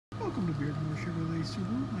to Beardmore Chevrolet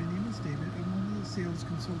Subaru. My name is David. I'm one of the sales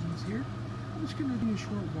consultants here. I'm just going to do a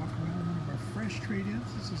short walk around one of our fresh trade-ins.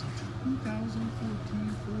 This is a 2014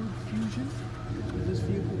 Ford Fusion. This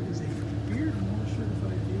vehicle is a Beardmore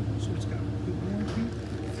Certified vehicle, so it's got good warranty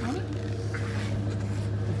on it.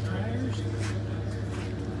 The tires.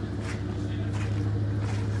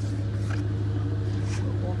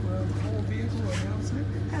 Walk around the whole vehicle on the outside.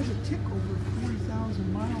 Has a tick over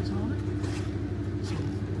 40,000 miles on it. So,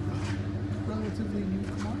 relatively new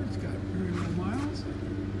car. It's got very low miles.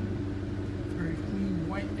 Very clean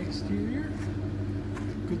white exterior.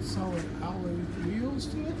 Good solid alloy wheels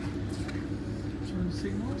to it. Turn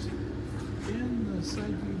signals. And the side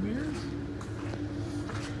view mirrors.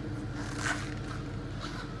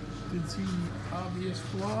 Didn't see any obvious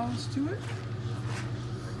flaws to it.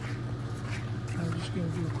 I'm just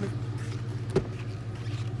going to do a quick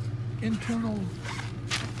internal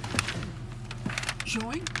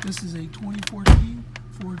showing. This is a 2014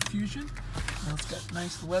 Ford Fusion. Now it's got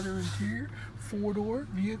nice leather interior, 4-door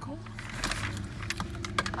vehicle.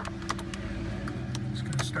 Just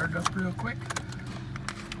going to start it up real quick.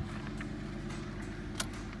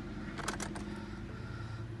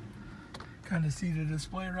 Kind of see the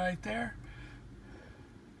display right there.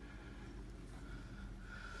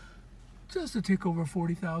 Just a tick over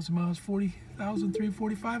 40,000 miles,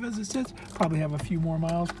 40,345 as it says. Probably have a few more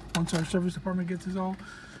miles once our service department gets this all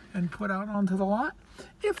and put out onto the lot.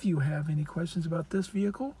 If you have any questions about this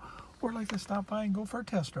vehicle or like to stop by and go for a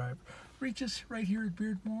test drive, reach us right here at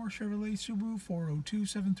Beardmore Chevrolet Subaru,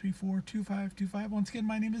 402-734-2525. Once again,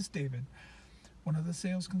 my name is David, one of the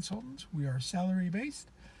sales consultants. We are salary based.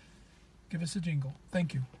 Give us a jingle.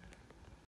 Thank you.